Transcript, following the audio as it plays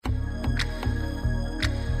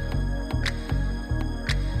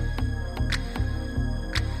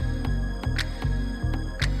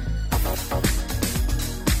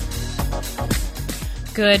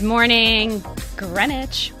Good morning,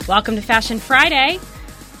 Greenwich. Welcome to Fashion Friday.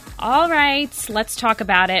 All right, let's talk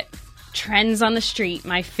about it. Trends on the street,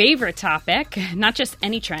 my favorite topic. Not just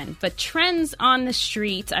any trend, but trends on the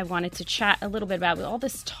street. I wanted to chat a little bit about all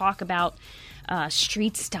this talk about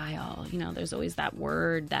street style. You know, there's always that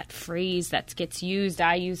word, that phrase that gets used.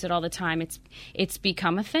 I use it all the time. It's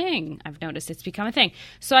become a thing. I've noticed it's become a thing.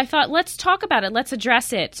 So I thought, let's talk about it. Let's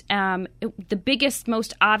address it. The biggest,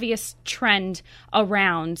 most obvious trend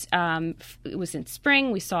around, it was in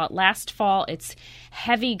spring. We saw it last fall. It's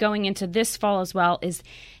heavy going into this fall as well, is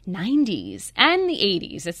 90s and the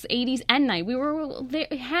 80s. It's 80s and 90s. We were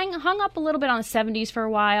hung up a little bit on the 70s for a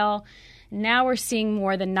while. Now we're seeing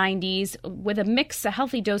more the 90s with a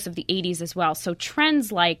healthy dose of the 80s as well. So trends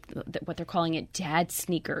like what they're calling it dad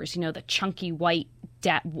sneakers, you know, the chunky white,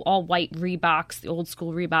 all white Reeboks, the old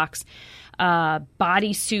school Reeboks,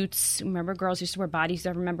 bodysuits. Remember girls used to wear bodysuits?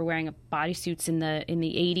 I remember wearing bodysuits in the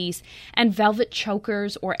 80s. And velvet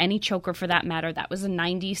chokers, or any choker for that matter. That was a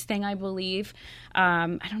 90s thing, I believe.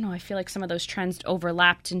 I don't know. I feel like some of those trends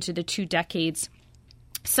overlapped into the 2 decades.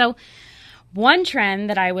 So one trend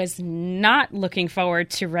that I was not looking forward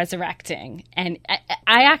to resurrecting, and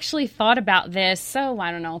I actually thought about this,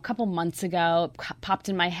 I don't know, a couple months ago, it popped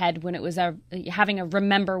in my head when it was having a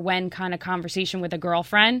remember when kind of conversation with a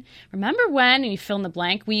girlfriend. Remember when, and you fill in the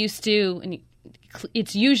blank, we used to, and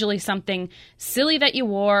it's usually something silly that you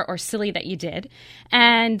wore or silly that you did.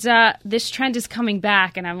 And this trend is coming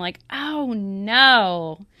back, and I'm like, oh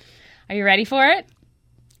no. Are you ready for it?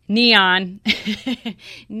 Neon.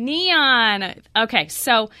 Neon. Okay,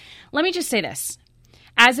 so let me just say this.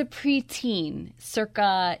 As a preteen,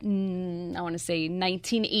 circa, I want to say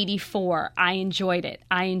 1984, I enjoyed it.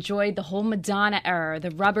 I enjoyed the whole Madonna era,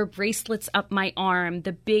 the rubber bracelets up my arm,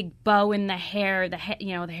 the big bow in the hair, the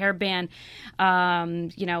hairband,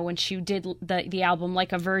 when she did the album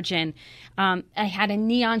Like a Virgin. I had a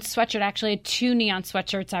neon sweatshirt. Actually, I had 2 neon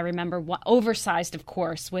sweatshirts, I remember, oversized, of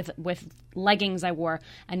course, with leggings I wore,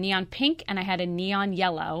 a neon pink, and I had a neon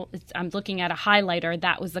yellow. I'm looking at a highlighter.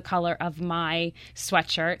 That was the color of my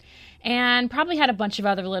sweatshirt, and probably had a bunch of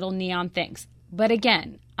other little neon things. But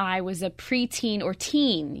again, I was a preteen or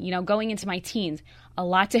teen, going into my teens, a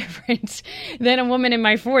lot different than a woman in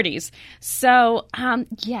my 40s. So,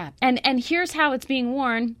 yeah. And here's how it's being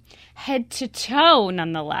worn, head to toe,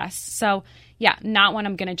 nonetheless. So, yeah, not one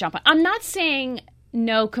I'm going to jump on. I'm not saying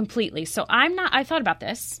no completely. So I thought about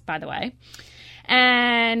this, by the way.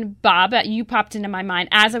 And Bob, you popped into my mind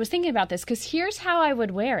as I was thinking about this, because here's how I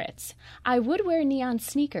would wear it. I would wear neon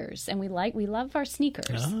sneakers, and we love our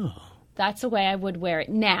sneakers. Oh. That's the way I would wear it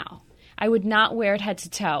now. I would not wear it head to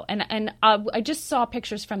toe. And I just saw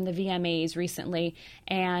pictures from the VMAs recently,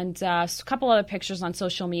 and a couple other pictures on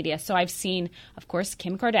social media. So I've seen, of course,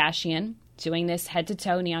 Kim Kardashian doing this head to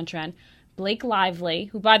toe neon trend. Blake Lively,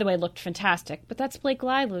 who, by the way, looked fantastic, but that's Blake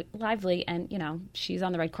Lively, and, she's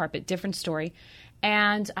on the red carpet, different story.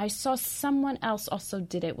 And I saw someone else also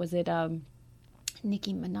did it. Was it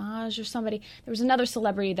Nicki Minaj or somebody? There was another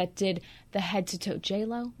celebrity that did the head-to-toe,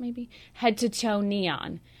 J-Lo, maybe? Head-to-toe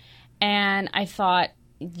neon. And I thought,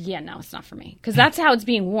 yeah, no, it's not for me. Because that's how it's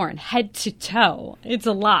being worn, head-to-toe. It's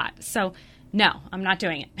a lot. So no, I'm not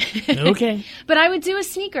doing it. Okay. But I would do a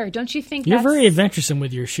sneaker. Don't you think You're very adventuresome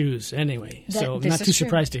with your shoes anyway, so I'm not too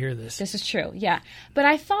surprised to hear this. This is true, yeah. But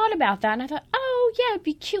I thought about that, and I thought, oh, yeah, it'd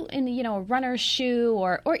be cute in, a runner's shoe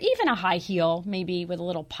or even a high heel, maybe with a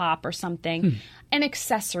little pop or something. An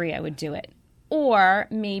accessory, I would do it. Or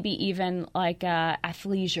maybe even like a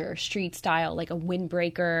athleisure, street style, like a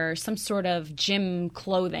windbreaker, some sort of gym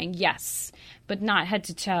clothing, yes. But not head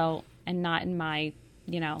to toe and not in my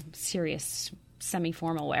serious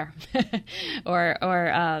semi-formal wear,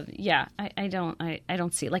 I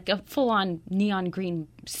don't see like a full-on neon green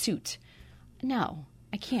suit. No,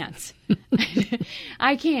 I can't.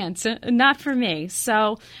 I can't. Not for me.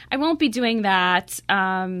 So I won't be doing that.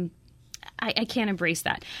 I can't embrace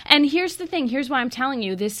that. And here's the thing. Here's why I'm telling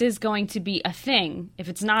you this is going to be a thing, if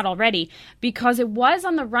it's not already, because it was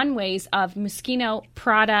on the runways of Moschino,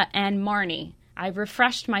 Prada, and Marni. I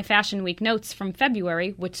refreshed my Fashion Week notes from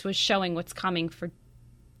February, which was showing what's coming for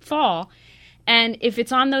fall. And if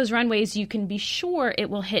it's on those runways, you can be sure it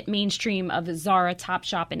will hit mainstream of Zara,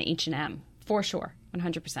 Topshop, and H&M. For sure.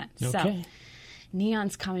 100%. Okay. So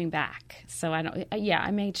neon's coming back. So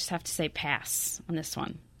I may just have to say pass on this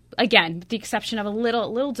one. Again, with the exception of a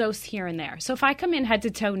little dose here and there. So if I come in head to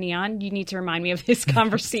toe neon, you need to remind me of this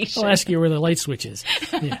conversation. I'll ask you where the light switch is.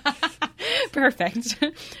 Yeah.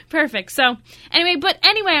 Perfect. So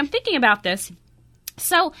anyway, I'm thinking about this.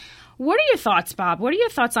 So What are your thoughts, Bob? What are your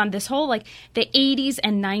thoughts on this whole, like, the 80s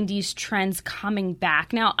and 90s trends coming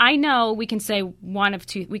back? Now, I know we can say one of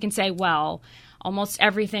two. We can say, well, almost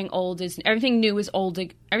everything new is old.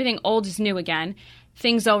 Everything old is new again.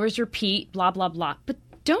 Things always repeat, blah, blah, blah. But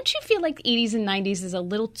don't you feel like the 80s and 90s is a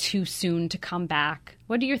little too soon to come back?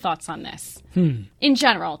 What are your thoughts on this? In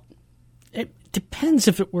general. It depends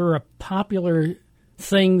if it were a popular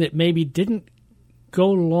thing that maybe didn't go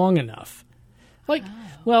long enough. Like,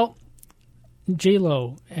 well,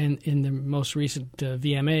 J-Lo in the most recent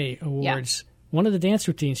VMA Awards, one of the dance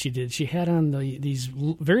routines she did, she had on these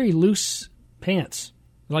very loose pants,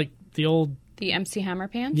 like the old... The MC Hammer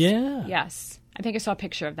pants? Yeah. Yes. I think I saw a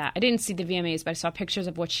picture of that. I didn't see the VMAs, but I saw pictures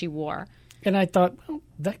of what she wore. And I thought, well,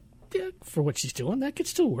 for what she's doing, that could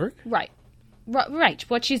still work. Right. Right.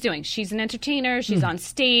 What she's doing. She's an entertainer. She's on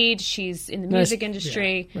stage. She's in the music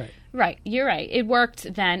industry. Yeah, right. Right. You're right. It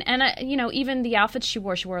worked then. And, even the outfits she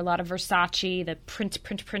wore a lot of Versace, the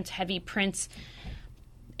print, heavy prints.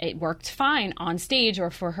 It worked fine on stage or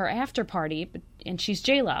for her after party, and she's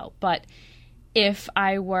J-Lo. But if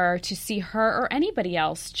I were to see her or anybody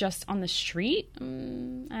else just on the street, I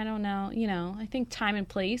don't know. I think time and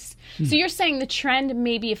place. So you're saying the trend,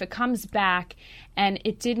 maybe if it comes back and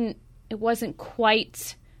it wasn't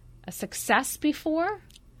quite a success before?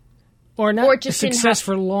 Or not a success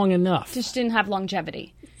for long enough. Just didn't have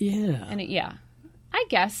longevity. Yeah. And I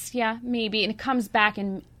guess, maybe. And it comes back,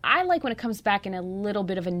 and I like when it comes back in a little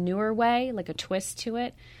bit of a newer way, like a twist to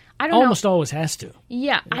it. I don't know. Almost always has to.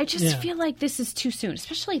 Yeah, I just feel like this is too soon,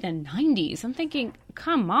 especially the 90s. I'm thinking,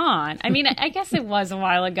 come on. I mean, I guess it was a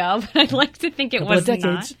while ago, but I'd like to think it was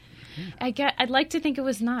not. I'd like to think it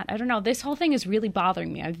was not. I don't know. This whole thing is really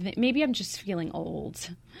bothering me. Maybe I'm just feeling old.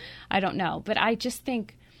 I don't know. But I just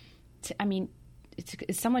think,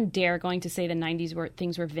 is someone going to say the 90s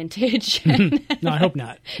things were vintage? No, I hope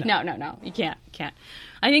not. No. You can't.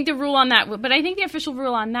 I think the rule on that, but I think the official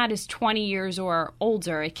rule on that is 20 years or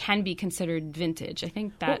older. It can be considered vintage. I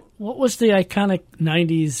think that. What was the iconic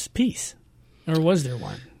 90s piece? Or was there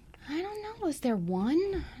one? I don't know. Was there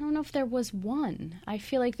one? I don't know if there was one. I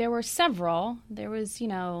feel like there were several. There was,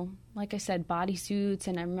 like I said, bodysuits,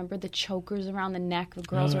 and I remember the chokers around the neck the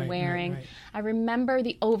girls were wearing. Right. I remember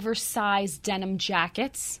the oversized denim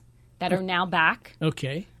jackets that are now back.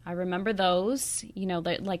 Okay. I remember those,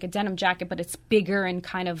 like a denim jacket, but it's bigger and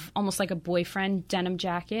kind of almost like a boyfriend denim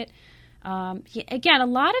jacket. Again, a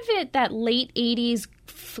lot of it, that late 80s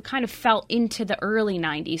kind of fell into the early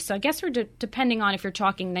 90s. So I guess we're depending on if you're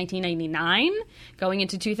talking 1999 going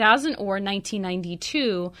into 2000 or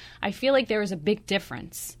 1992, I feel like there was a big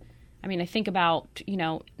difference. I mean, I think about,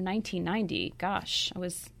 1990, gosh, I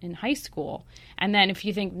was in high school. And then if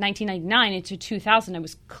you think 1999 into 2000, I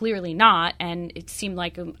was clearly not. And it seemed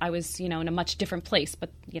like I was, in a much different place. But,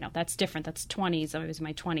 that's different. That's 20s. I was in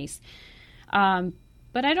my 20s.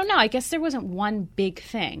 But I don't know. I guess there wasn't one big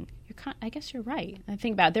thing. I guess you're right. I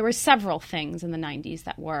think about it. There were several things in the 90s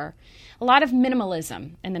that were a lot of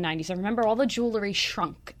minimalism in the 90s. I remember all the jewelry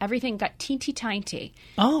shrunk. Everything got teeny-tiny.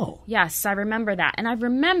 Oh. Yes, I remember that. And I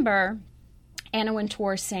remember Anna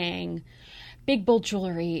Wintour saying, big, bold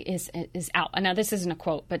jewelry is out. Now, this isn't a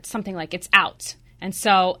quote, but something like, it's out. And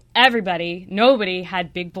so nobody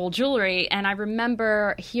had big, bold jewelry. And I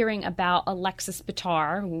remember hearing about Alexis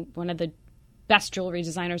Bittar, one of the best jewelry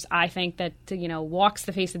designers, I think, that walks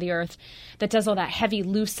the face of the earth, that does all that heavy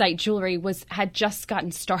lucite jewelry, had just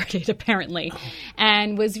gotten started apparently,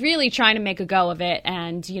 and was really trying to make a go of it.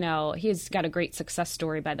 And he's got a great success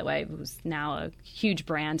story, by the way, who's now a huge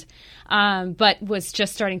brand, but was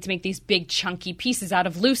just starting to make these big chunky pieces out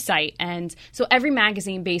of lucite. And so every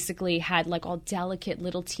magazine basically had like all delicate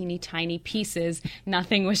little teeny tiny pieces.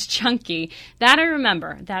 Nothing was chunky. That I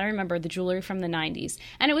remember the jewelry from the 90s,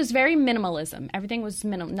 and it was very minimalism. Everything was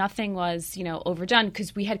minimal. Nothing was, overdone,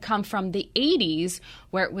 because we had come from the 80s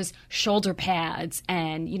where it was shoulder pads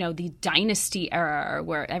and, the dynasty era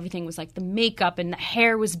where everything was like the makeup and the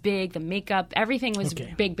hair was big, the makeup, everything was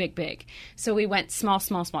big, big, big. So we went small,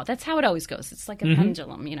 small, small. That's how it always goes. It's like a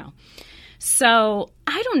pendulum, So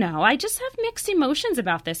I don't know. I just have mixed emotions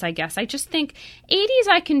about this, I guess. I just think 80s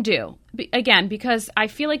I can do, again, because I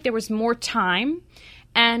feel like there was more time.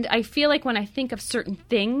 And I feel like when I think of certain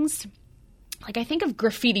things, like I think of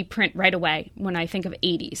graffiti print right away when I think of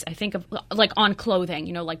 80s. I think of like on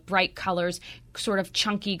clothing, like bright colors, sort of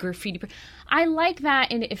chunky graffiti print. I like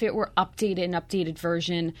that, and if it were an updated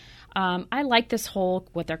version. I like this whole,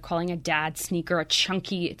 what they're calling a dad sneaker,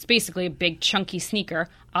 it's basically a big chunky sneaker.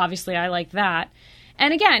 Obviously, I like that.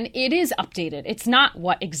 And again, it is updated. It's not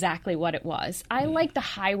exactly what it was. I like the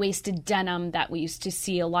high-waisted denim that we used to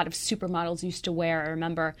see a lot of supermodels used to wear, I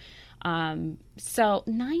remember. So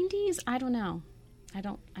 90s, I don't know. I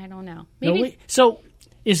don't know. Maybe. No, so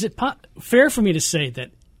is it fair for me to say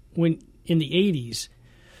that when in the 80s,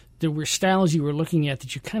 there were styles you were looking at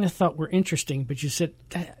that you kind of thought were interesting, but you said,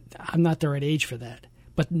 I'm not the right age for that.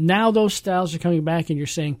 But now those styles are coming back and you're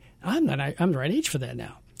saying, I'm the right age for that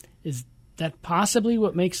now. Is that possibly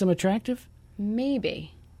what makes them attractive?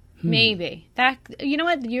 Maybe. That, you know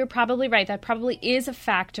what? You're probably right. That probably is a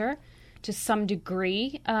factor to some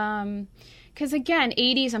degree. Because again,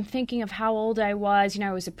 80s, I'm thinking of how old I was.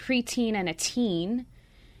 I was a preteen and a teen.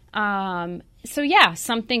 So yeah,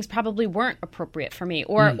 some things probably weren't appropriate for me,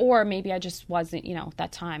 or maybe I just wasn't. At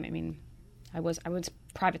that time. I mean, I was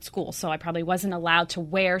private school, so I probably wasn't allowed to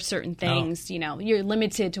wear certain things. Oh. You're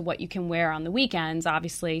limited to what you can wear on the weekends.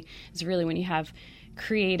 Obviously, it's really when you have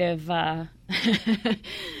creative. At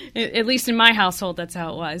least in my household, that's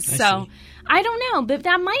how it was. I don't know, but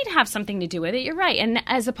that might have something to do with it. You're right, and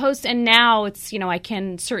and now it's I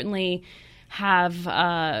can certainly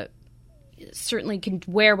have. Certainly can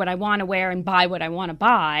wear what I want to wear and buy what I want to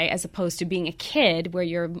buy, as opposed to being a kid where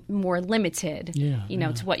you're more limited,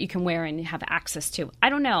 to what you can wear and have access to. I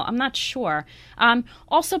don't know. I'm not sure.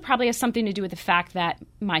 Also probably has something to do with the fact that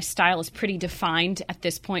my style is pretty defined at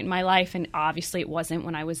this point in my life, and obviously it wasn't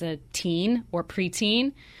when I was a teen or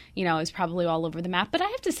preteen. It was probably all over the map. But I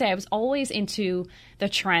have to say, I was always into the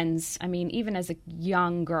trends. I mean, even as a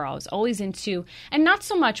young girl, I was always into, and not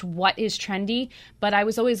so much what is trendy, but I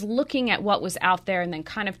was always looking at what was out there and then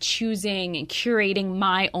kind of choosing and curating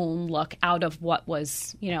my own look out of what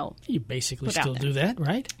was, You basically still do that,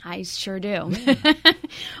 right? I sure do. Yeah.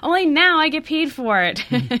 Only now I get paid for it.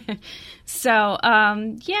 So,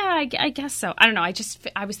 I guess so. I don't know.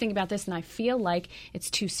 I was thinking about this, and I feel like it's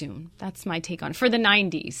too soon. That's my take on it for the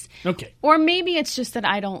 90s. Okay. Or maybe it's just that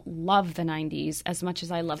I don't love the 90s as much as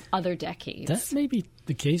I love other decades. That may be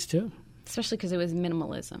the case, too. Especially because it was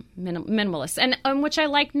minimalist. And which I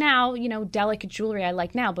like now, delicate jewelry I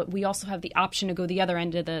like now, but we also have the option to go the other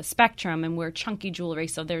end of the spectrum and wear chunky jewelry,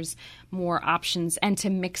 so there's more options, and to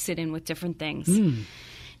mix it in with different things.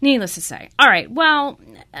 Needless to say. All right. Well,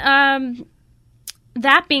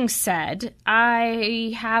 that being said,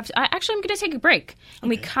 I'm going to take a break. When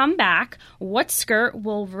we come back, what skirt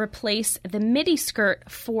will replace the midi skirt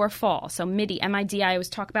for fall? So midi, MIDI, I always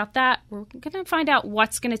talk about that. We're going to find out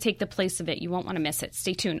what's going to take the place of it. You won't want to miss it.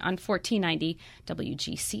 Stay tuned on 1490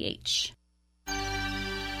 WGCH.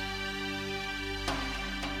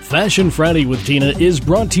 Fashion Friday with Tina is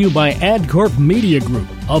brought to you by AdCorp Media Group,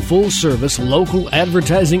 a full-service local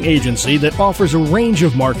advertising agency that offers a range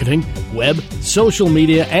of marketing, web, social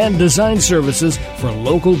media, and design services for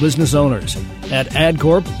local business owners. At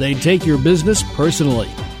AdCorp, they take your business personally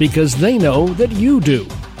because they know that you do.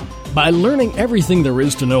 By learning everything there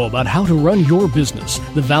is to know about how to run your business,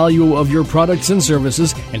 the value of your products and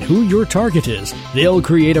services, and who your target is, they'll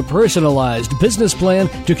create a personalized business plan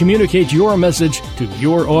to communicate your message to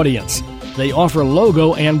your audience. They offer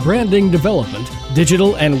logo and branding development,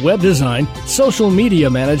 digital and web design, social media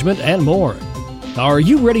management, and more. Are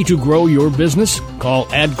you ready to grow your business? Call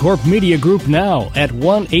AdCorp Media Group now at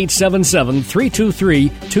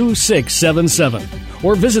 1-877-323-2677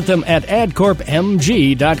 or visit them at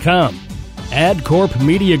adcorpmg.com. AdCorp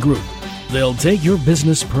Media Group. They'll take your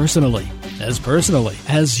business personally as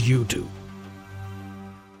you do.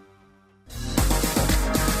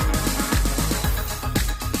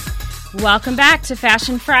 Welcome back to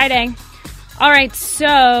Fashion Friday. All right,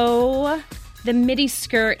 so the midi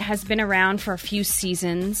skirt has been around for a few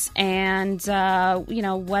seasons, and,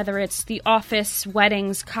 whether it's the office,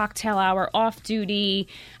 weddings, cocktail hour, off-duty,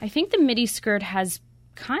 I think the midi skirt has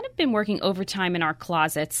kind of been working overtime in our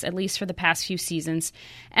closets, at least for the past few seasons.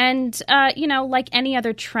 And, like any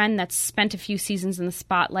other trend that's spent a few seasons in the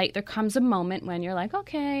spotlight, there comes a moment when you're like,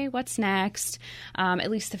 okay, what's next?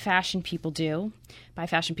 At least the fashion people do. By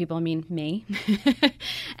fashion people, I mean me.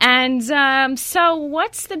 And so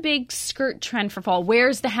what's the big skirt trend for fall?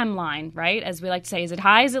 Where's the hemline, right? As we like to say, is it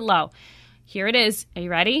high, is it low? Here it is. Are you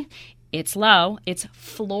ready? It's low. It's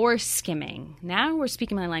floor skimming. Now we're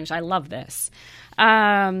speaking my language. I love this.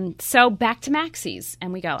 So back to maxis,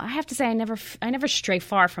 and we go. I have to say, I never stray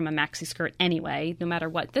far from a maxi skirt anyway, no matter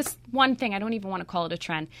what. This one thing, I don't even want to call it a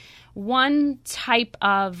trend. One type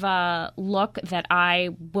of look that I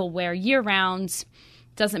will wear year-round,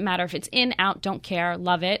 doesn't matter if it's in, out, don't care,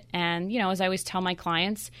 love it. And, as I always tell my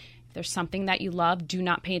clients, if there's something that you love, do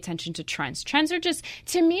not pay attention to trends. Trends are just,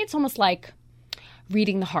 to me, it's almost like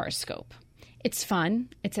reading the horoscope. It's fun.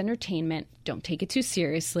 It's entertainment. Don't take it too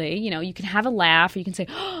seriously. You know, you can have a laugh, or you can say,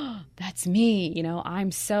 oh, that's me. You know,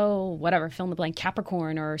 I'm so, whatever, fill in the blank,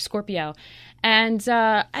 Capricorn or Scorpio. And it's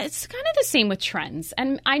kind of the same with trends.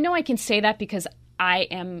 And I know I can say that because I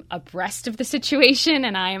am abreast of the situation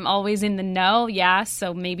and I am always in the know. Yeah,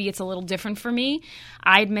 so maybe it's a little different for me.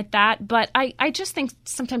 I admit that. But I just think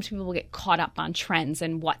sometimes people will get caught up on trends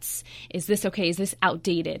and is this okay? Is this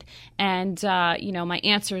outdated? And, you know, my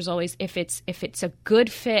answer is always if it's a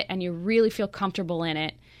good fit and you really feel comfortable in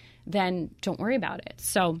it, then don't worry about it.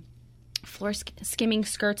 So floor skimming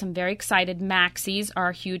skirts, I'm very excited. Maxis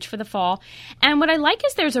are huge for the fall. And what I like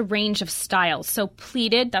is there's a range of styles. So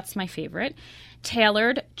pleated, that's my favorite.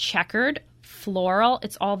 Tailored, checkered, floral,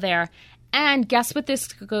 it's all there. And guess what this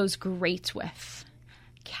goes great with?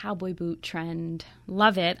 Cowboy boot trend.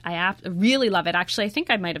 Love it. I really love it. Actually, I think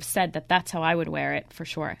I might have said that that's how I would wear it for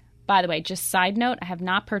sure. By the way, just side note, I have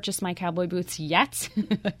not purchased my cowboy boots yet.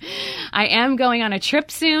 I am going on a trip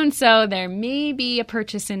soon, so there may be a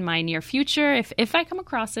purchase in my near future if I come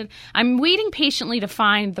across it. I'm waiting patiently to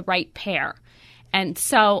find the right pair. And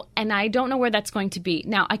I don't know where that's going to be.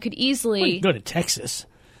 Now, I could easily go to Texas.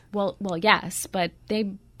 Well, yes, but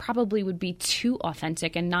they probably would be too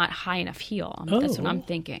authentic and not high enough heel. That's what I'm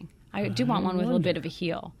thinking. I do want one with a little bit of a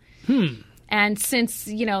heel. And since,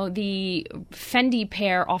 you know, the Fendi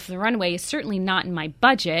pair off the runway is certainly not in my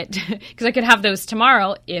budget, because I could have those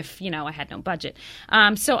tomorrow if, you know, I had no budget.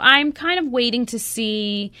 So I'm kind of waiting to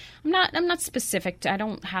see. I'm not specific. I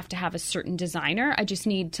don't have to have a certain designer. I just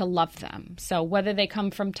need to love them. So whether they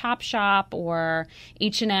come from Topshop or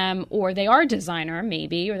H&M, or they are designer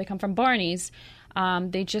maybe, or they come from Barney's,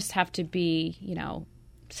 they just have to be, you know,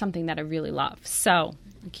 something that I really love. So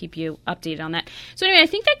I'll keep you updated on that. So anyway, I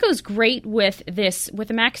think that goes great with a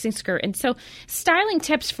maxi skirt. And so styling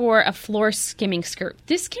tips for a floor skimming skirt.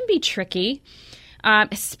 This can be tricky,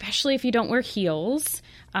 especially if you don't wear heels.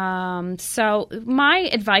 So my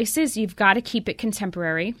advice is you've got to keep it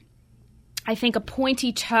contemporary. I think a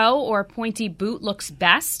pointy toe or a pointy boot looks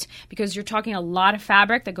best because you're talking a lot of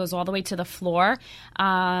fabric that goes all the way to the floor.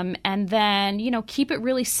 And then, you know, keep it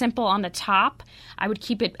really simple on the top. I would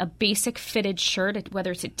keep it a basic fitted shirt,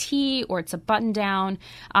 whether it's a tee or it's a button down.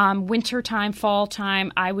 Winter time, fall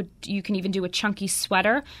time, you can even do a chunky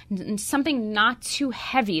sweater. And something not too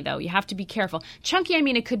heavy, though. You have to be careful. Chunky, I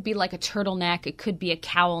mean, it could be like a turtleneck. It could be a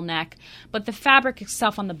cowl neck. But the fabric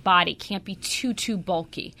itself on the body can't be too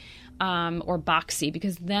bulky. Or boxy,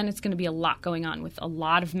 because then it's going to be a lot going on with a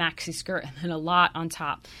lot of maxi skirt and then a lot on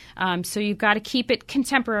top. So you've got to keep it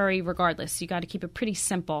contemporary regardless. You got to keep it pretty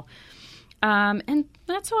simple. And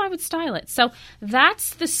that's how I would style it. So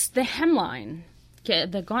that's the hemline.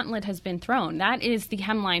 The gauntlet has been thrown. That is the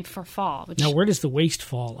hemline for fall. Now, where does the waist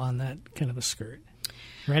fall on that kind of a skirt?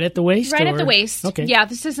 Right at the waist? Right at the waist. Okay. Yeah,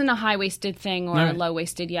 this isn't a high-waisted thing or a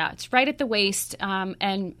low-waisted. Yeah, it's right at the waist.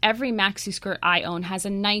 And every maxi skirt I own has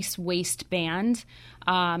a nice waistband.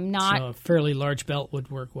 So a fairly large belt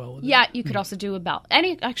would work well with it. Yeah, you could also do a belt.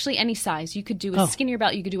 Any size. You could do a skinnier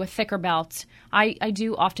belt. You could do a thicker belt. I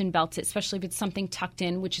do often belt it, especially if it's something tucked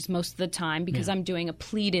in, which is most of the time because I'm doing a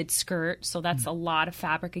pleated skirt. So that's a lot of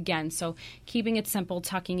fabric again. So keeping it simple,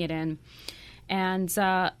 tucking it in. And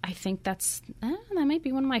I think that might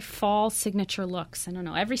be one of my fall signature looks. I don't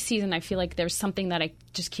know. Every season I feel like there's something that I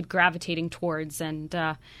just keep gravitating towards and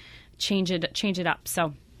change it up.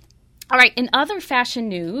 So, all right. In other fashion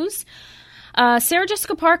news, Sarah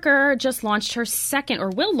Jessica Parker just launched her second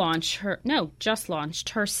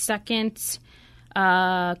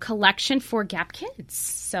collection for Gap Kids.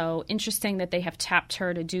 So interesting that they have tapped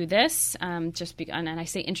her to do this. And I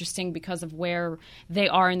say interesting because of where they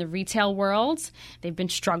are in the retail world. They've been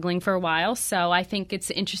struggling for a while. So I think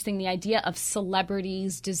it's interesting, the idea of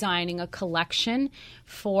celebrities designing a collection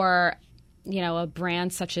for, you know, a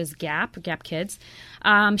brand such as Gap Kids.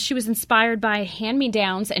 She was inspired by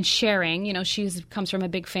hand-me-downs and sharing. You know, she comes from a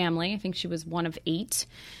big family. I think she was one of 8.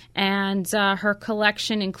 And her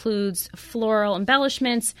collection includes floral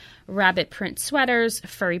embellishments, rabbit print sweaters,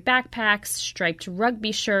 furry backpacks, striped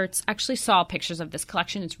rugby shirts. Actually saw pictures of this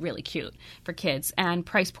collection. It's really cute for kids. And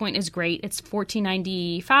price point is great. It's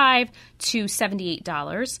 $14.95 to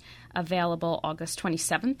 $78. Available August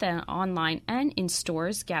 27th and online and in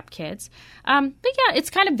stores, Gap Kids. But yeah, it's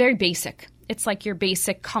kind of very basic. It's like your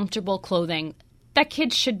basic comfortable clothing that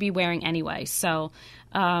kids should be wearing anyway. So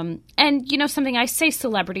And something, I say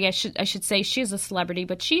celebrity, I should say she is a celebrity,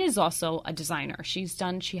 but she is also a designer. She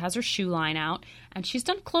has her shoe line out, and she's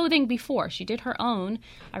done clothing before. She did her own,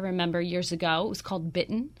 I remember years ago. It was called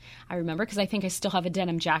Bitten. I remember because I think I still have a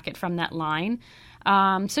denim jacket from that line.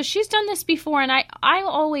 So she's done this before, and I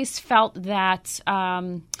always felt that,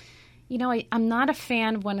 I'm not a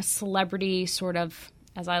fan when a celebrity sort of,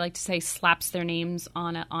 as I like to say, slaps their names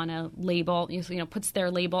on a label, puts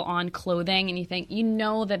their label on clothing, and you think,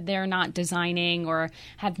 that they're not designing or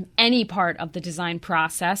have any part of the design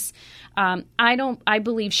process. I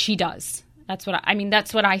believe she does. That's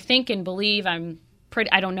what I think and believe.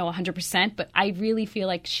 I don't know 100%, but I really feel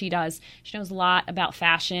like she does. She knows a lot about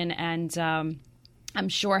fashion, and I'm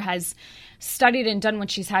sure has studied and done what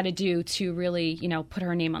she's had to do to really, put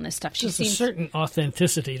her name on this stuff. There's a certain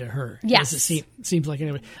authenticity to her. Yes. It seems like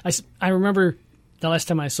anyway. I remember the last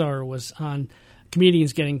time I saw her was on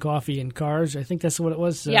Comedians Getting Coffee in Cars. I think that's what it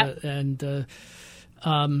was. Yeah. And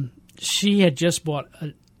she had just bought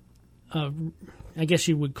I guess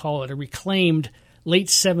you would call it a reclaimed late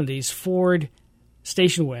 70s Ford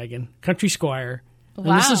station wagon, Country Squire.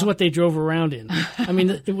 Wow. And this is what they drove around in. I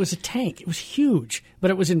mean, it was a tank. It was huge, but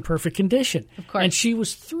it was in perfect condition. Of course. And she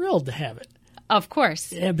was thrilled to have it. Of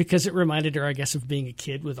course. Yeah, because it reminded her, I guess, of being a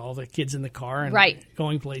kid with all the kids in the car and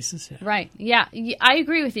going places. Yeah. Right. Yeah, I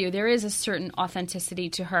agree with you. There is a certain authenticity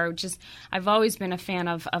to her. I've always been a fan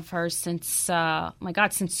of her since,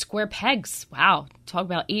 since Square Pegs. Wow. Talk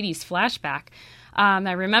about 80s flashback.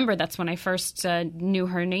 I remember that's when I first knew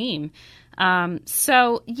her name. I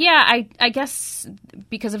guess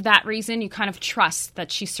because of that reason, you kind of trust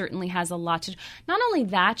that she certainly has a lot to. Not only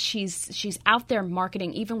that, she's out there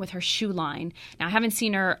marketing, even with her shoe line. Now, I haven't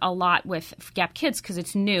seen her a lot with Gap Kids because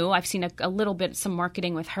it's new. I've seen a little bit, some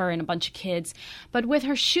marketing with her and a bunch of kids. But with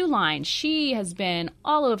her shoe line, she has been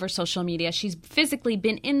all over social media. She's physically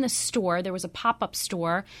been in the store. There was a pop-up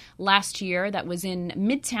store last year that was in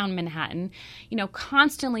Midtown Manhattan,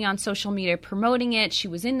 constantly on social media promoting it. She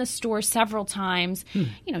was in the store several times.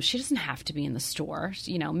 She doesn't have to be in the store,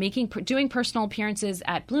 doing personal appearances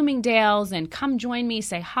at Bloomingdale's and come join me,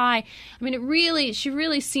 say hi. I mean, she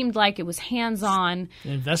really seemed like it was hands-on.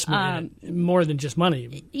 Investment, more than just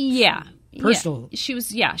money. Yeah. Personal.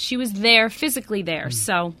 Yeah. She was there, physically there.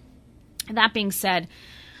 So that being said,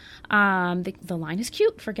 the line is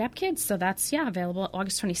cute for Gap Kids, so that's, available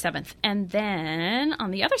August 27th. And then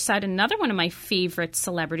on the other side, another one of my favorite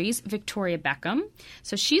celebrities, Victoria Beckham.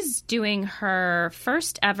 So she's doing her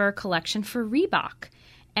first ever collection for Reebok,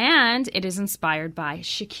 and it is inspired by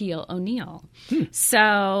Shaquille O'Neal.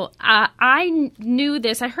 So I knew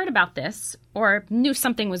this, I heard about this, or knew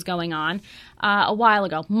something was going on a while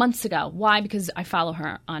ago, months ago. Why? Because I follow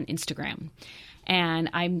her on Instagram. And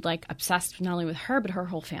I'm obsessed not only with her, but her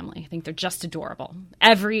whole family. I think they're just adorable.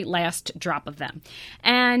 Every last drop of them.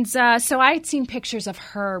 And so I had seen pictures of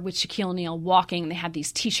her with Shaquille O'Neal walking. They had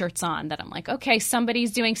these T-shirts on that I'm like, okay,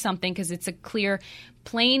 somebody's doing something because it's a clear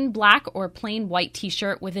plain black or plain white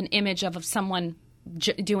T-shirt with an image of someone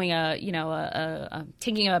doing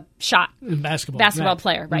taking a shot. Basketball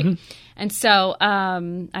player, right. Mm-hmm. And so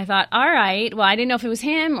I thought, all right, well, I didn't know if it was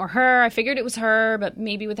him or her. I figured it was her, but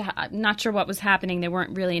maybe not sure what was happening. They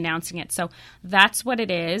weren't really announcing it. So that's what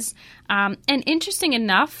it is. And interesting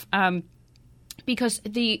enough, because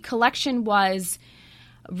the collection was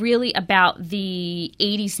really about the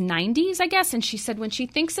 80s, 90s, I guess. And she said when she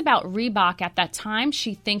thinks about Reebok at that time,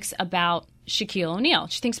 she thinks about Shaquille O'Neal.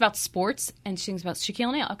 She thinks about sports and she thinks about Shaquille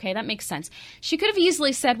O'Neal. Okay, that makes sense. She could have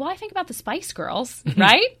easily said, well, I think about the Spice Girls,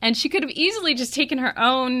 right? And she could have easily just taken her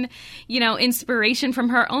own, inspiration from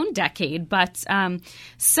her own decade. But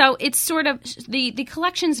so it's sort of, the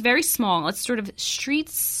collection's very small. It's sort of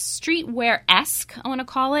streetwear-esque, I want to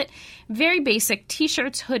call it. Very basic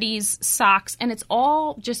T-shirts, hoodies, socks, and it's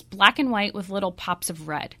all just black and white with little pops of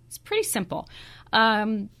red. It's pretty simple.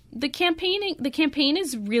 The campaign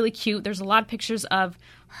is really cute. There's a lot of pictures of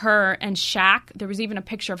her and Shaq. There was even a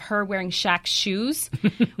picture of her wearing Shaq's shoes,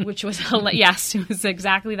 which was yes, it was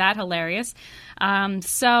exactly that, hilarious.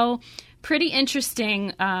 So pretty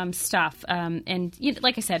interesting stuff, and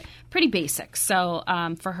like I said, pretty basic. So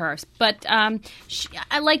for her, but I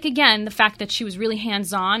like again the fact that she was really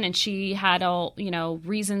hands-on and she had all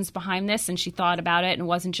reasons behind this, and she thought about it and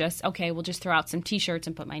wasn't just okay. We'll just throw out some T-shirts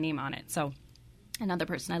and put my name on it. So. Another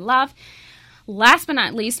person I love. Last but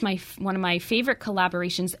not least, one of my favorite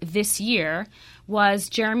collaborations this year was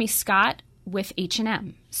Jeremy Scott with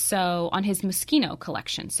H&M. So on his Moschino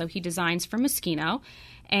collection. So he designs for Moschino.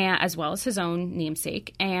 and as well as his own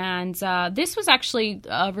namesake. And this was actually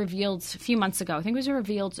revealed a few months ago. I think it was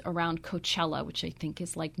revealed around Coachella, which I think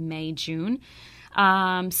is like May, June.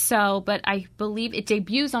 But I believe it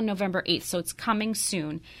debuts on November 8th, so it's coming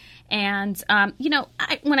soon. And,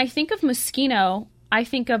 when I think of Moschino, I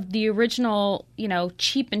think of the original,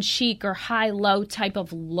 cheap and chic or high-low type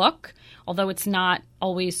of look, although it's not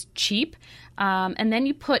always cheap. And then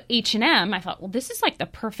you put H&M. I thought, well, this is like the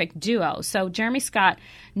perfect duo. So Jeremy Scott,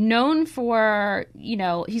 known for,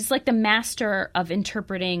 he's like the master of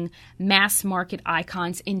interpreting mass market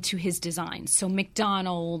icons into his designs. So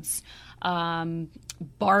McDonald's,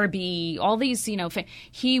 Barbie, all these,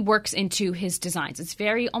 he works into his designs. It's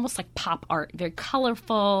very almost like pop art, very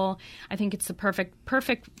colorful. I think it's the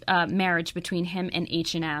perfect marriage between him and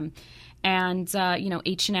H&M. And,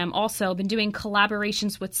 H&M also been doing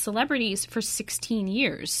collaborations with celebrities for 16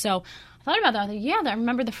 years. So I thought about that. I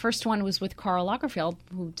remember the first one was with Karl Lagerfeld,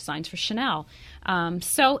 who designs for Chanel.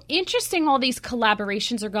 So interesting all these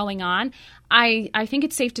collaborations are going on. I think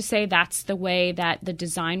it's safe to say that's the way that the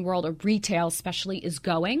design world, or retail especially, is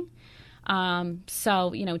going.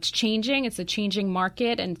 It's changing. It's a changing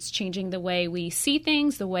market, and it's changing the way we see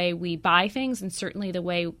things, the way we buy things, and certainly the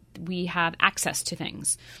way we have access to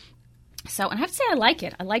things. So, and I have to say I like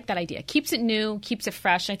it. I like that idea. Keeps it new, keeps it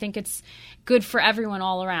fresh. I think it's good for everyone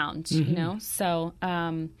all around, So,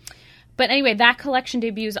 but anyway, that collection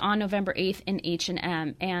debuts on November 8th in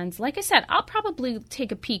H&M. And like I said, I'll probably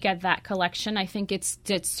take a peek at that collection. I think it's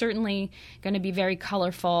certainly going to be very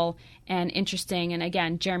colorful and interesting. And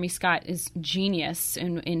again, Jeremy Scott is genius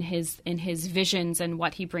in his visions and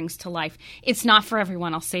what he brings to life. It's not for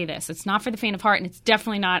everyone, I'll say this. It's not for the faint of heart, and it's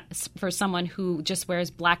definitely not for someone who just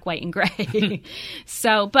wears black, white, and gray.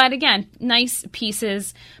 But again, nice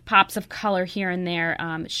pieces, pops of color here and there.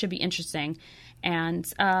 It should be interesting.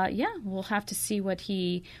 And we'll have to see what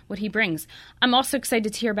he brings. I'm also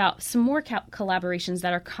excited to hear about some more collaborations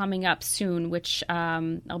that are coming up soon, which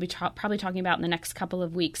I'll be probably talking about in the next couple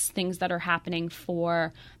of weeks, things that are happening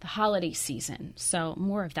for the holiday season. So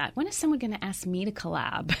more of that. When is someone going to ask me to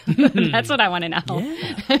collab? That's what I want to know.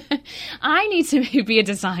 Yeah. I need to be a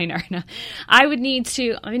designer. I would need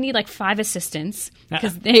like 5 assistants,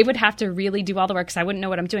 because they would have to really do all the work, because I wouldn't know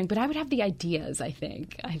what I'm doing. But I would have the ideas, I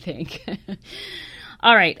think.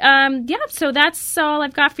 All right. So that's all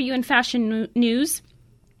I've got for you in fashion news.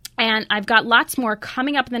 And I've got lots more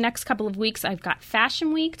coming up in the next couple of weeks. I've got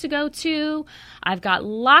Fashion Week to go to. I've got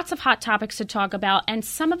lots of hot topics to talk about. And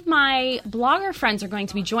some of my blogger friends are going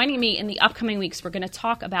to be joining me in the upcoming weeks. We're going to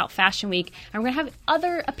talk about Fashion Week. And we're going to have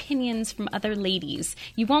other opinions from other ladies.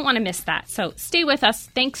 You won't want to miss that. So stay with us.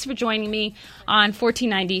 Thanks for joining me on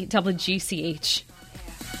 1490 WGCH.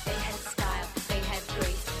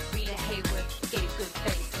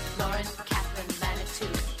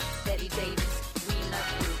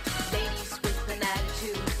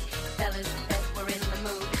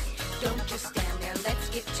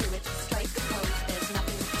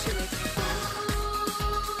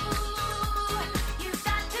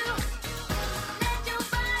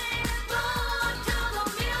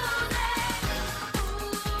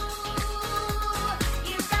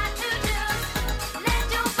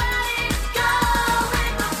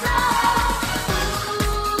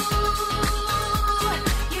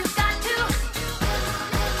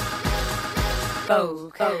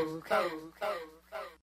 Go, go, go.